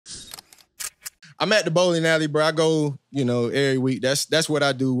I'm at the bowling alley, bro. I go, you know, every week. That's what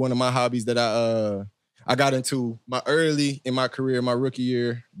I do. One of my hobbies that I got into early in my career, my rookie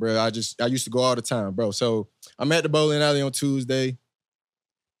year, bro. I used to go all the time, bro. So I'm at the bowling alley on Tuesday,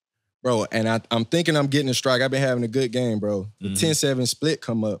 bro, and I'm thinking I'm getting a strike. I've been having a good game, bro. The 10-7 split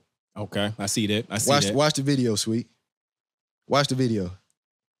come up. Okay, I see that. Watch the video, Sweet. Watch the video.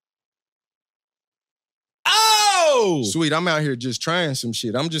 Oh! Sweet, I'm out here just trying some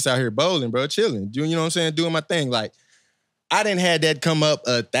shit. I'm just out here bowling, bro, chilling. You know what I'm saying? Doing my thing. Like, I didn't had that come up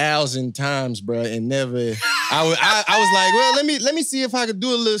 1,000 times, bro, and never. I was like, well, let me see if I could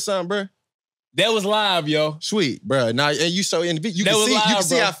do a little something, bro. That was live, yo. Sweet, bro. Now, and you so in the video, you can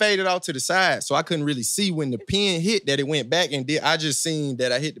see I faded off to the side, so I couldn't really see when the pin hit that it went back and did. I just seen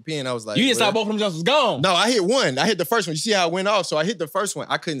that I hit the pin. I was like, you didn't stop both of them just was gone. No, I hit one. I hit the first one. You see how it went off? So I hit the first one.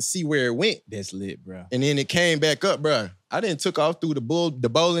 I couldn't see where it went. That's lit, bro. And then it came back up, bro. I didn't took off through the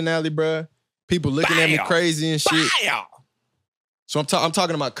bowling alley, bro. People looking at me crazy and shit. So I'm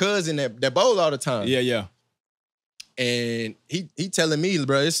talking to my cousin that bowl all the time. Yeah. And he telling me,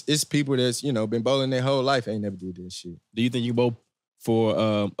 bro, it's people that's, you know, been bowling their whole life, ain't never did this shit. Do you think you bowl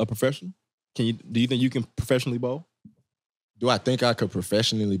for a professional? Do you think you can professionally bowl? Do I think I could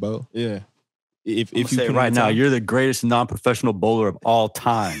professionally bowl? Yeah. If you say right now, you're the greatest non-professional bowler of all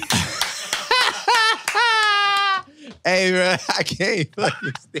time. Hey, bro, I can't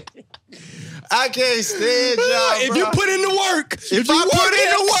fucking stand. I can't stand y'all, bro. If you put in the work, if I put in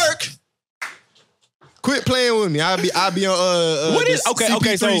the work, quit playing with me. I'll be on what is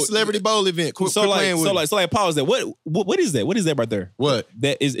okay? So celebrity bowl event. Quit playing with me. So pause that. What is that? What is that right there? What?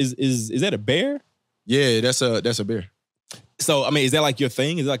 That is that a bear? Yeah, that's a bear. So I mean, is that like your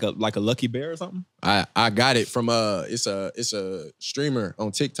thing? Is it like a lucky bear or something? I got it from it's a streamer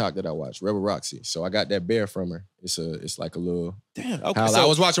on TikTok that I watch, Rebel Roxy. So I got that bear from her. It's like a little damn. Okay, I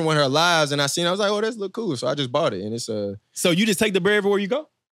was watching one of her lives and I seen it. I was like, oh, that's look cool. So I just bought it and it's a. So you just take the bear everywhere you go?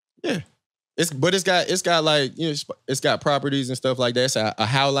 Yeah. It's got like, you know, it's got properties and stuff like that. It's a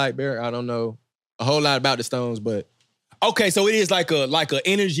howlite bear. I don't know a whole lot about the stones, but. Okay, so it is like a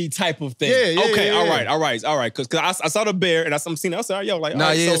energy type of thing. Yeah. Okay, yeah. all right. Cause I saw the bear and I seen it. I was like, yo, like, nah,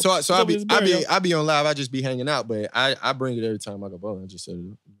 right, yeah. So I be on live. I just be hanging out, but I bring it every time I go bowling. I just set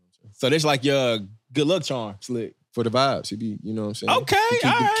it up. So that's like your good luck charm, Slick. For the vibes, you know what I'm saying? Okay,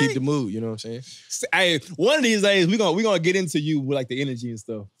 keep the mood, you know what I'm saying? Hey, one of these days we gonna get into you with like the energy and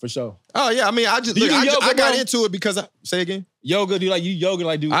stuff for sure. Oh yeah, I mean, I got into it because say again. Yoga, do you yoga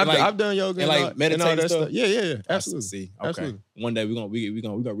like do? I've done yoga and like meditate and all that stuff. Yeah, absolutely. See, okay. Absolutely. One day we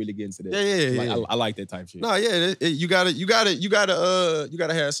gonna really get into that. Yeah. I like that type of shit. No, yeah, you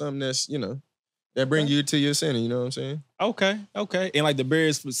gotta have something that's, you know, that bring you to your center. You know what I'm saying? Okay, and like the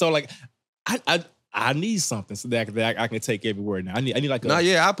bears. So like, I need something so that I can take everywhere now. I need like a. Nah,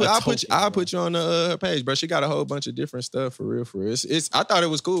 yeah, I'll put you on her page, bro. She got a whole bunch of different stuff for real. It's I thought it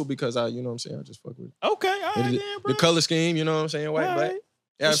was cool because you know what I'm saying, I just fuck with it. Okay, all right, bro. The color scheme, you know what I'm saying, white, black.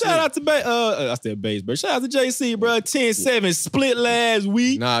 Yeah, shout out to I said base, but shout out to JC, bro. 10-7 split last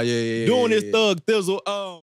week. Nah, yeah. Doing this thug thizzle.